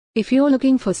If you're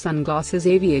looking for sunglasses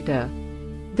Aviator,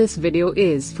 this video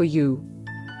is for you.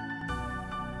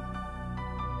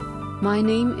 My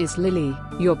name is Lily,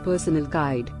 your personal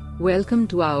guide. Welcome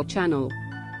to our channel.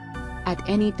 At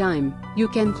any time, you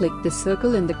can click the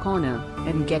circle in the corner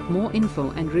and get more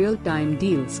info and real-time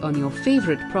deals on your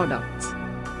favorite products.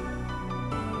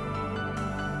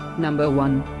 Number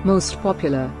 1, Most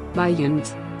Popular, by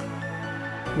Unisex.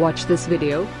 Watch this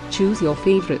video, choose your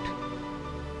favorite.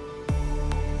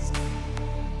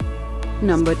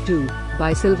 Number 2,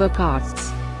 by Silve Kartz.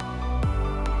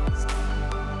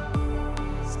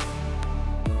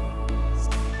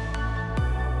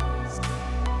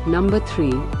 Number 3,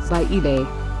 by Idee.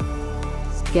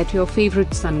 Get your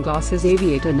favorite sunglasses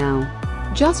Aviator now.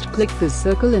 Just click this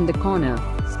circle in the corner.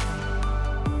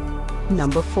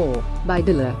 Number 4, by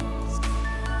Daller.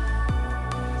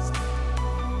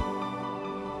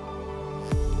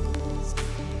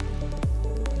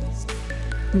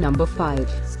 Number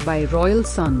 5, by Royal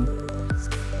Sun.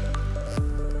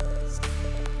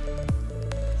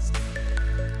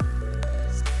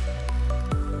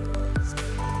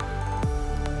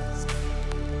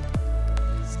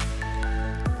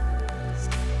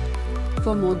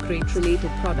 For more great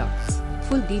related products,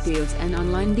 full details and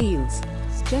online deals,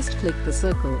 just click the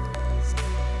circle.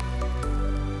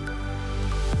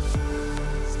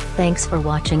 Thanks for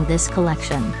watching this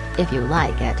collection. If you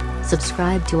like it,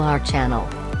 subscribe to our channel.